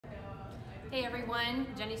Hey everyone,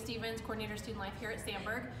 Jenny Stevens, Coordinator Student Life here at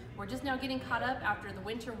Sandburg. We're just now getting caught up after the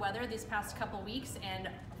winter weather these past couple weeks and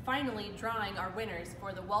finally drawing our winners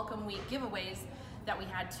for the Welcome Week giveaways that we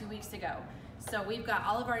had 2 weeks ago. So we've got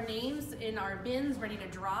all of our names in our bins ready to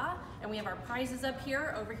draw, and we have our prizes up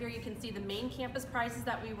here. Over here you can see the main campus prizes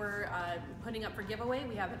that we were putting up for giveaway.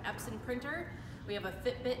 We have an Epson printer, we have a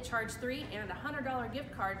Fitbit Charge 3, and a $100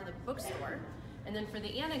 gift card to the Bookstore. And then for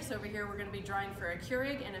the Annex over here, we're going to be drawing for a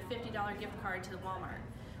Keurig and a $50 gift card to the Walmart.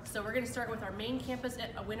 So we're going to start with our main campus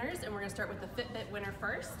winners, and we're going to start with the Fitbit winner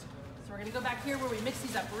first. So we're going to go back here where we mix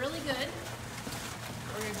these up really good.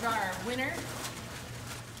 We're going to draw our winner.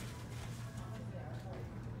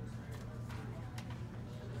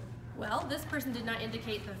 Well, this person did not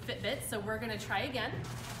indicate the Fitbit, so we're going to try again.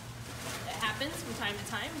 It happens from time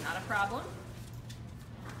to time, not a problem.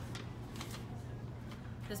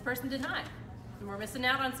 This person did not. And we're missing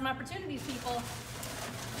out on some opportunities, people.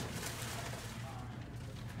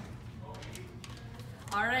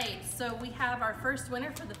 All right, so we have our first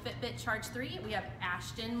winner for the Fitbit Charge 3. We have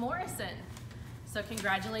Ashtyn Morrison. So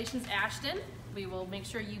congratulations, Ashtyn. We will make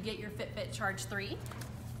sure you get your Fitbit Charge 3.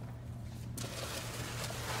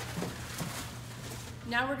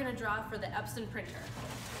 Now we're gonna draw for the Epson printer.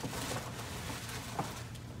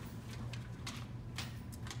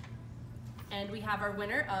 And we have our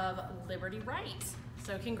winner of Liberty Wright.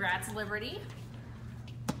 So congrats, Liberty.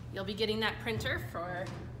 You'll be getting that printer for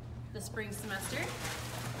the spring semester.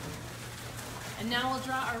 And now we'll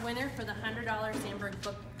draw our winner for the $100 Sandburg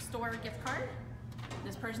Bookstore gift card.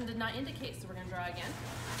 This person did not indicate, so we're gonna draw again.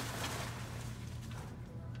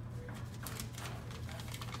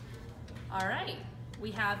 All right,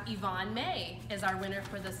 we have Yvonne May as our winner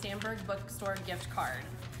for the Sandburg Bookstore gift card.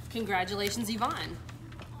 Congratulations, Yvonne.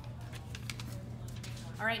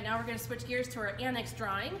 All right, now we're gonna switch gears to our Annex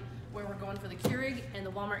Drawing, where we're going for the Keurig and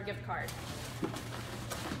the Walmart gift card.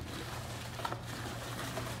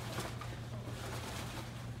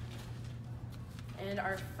 And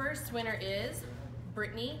our first winner is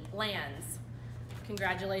Brittany Lanz.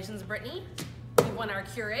 Congratulations, Brittany. You won our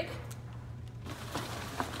Keurig.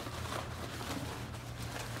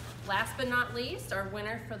 Last but not least, our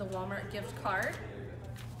winner for the Walmart gift card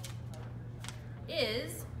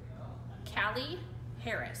is Kalli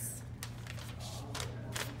Harris.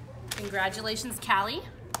 Congratulations, Kalli.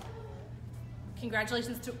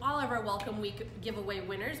 Congratulations to all of our Welcome Week giveaway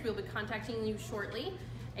winners. We'll be contacting you shortly.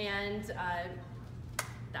 And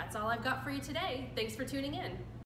that's all I've got for you today. Thanks for tuning in.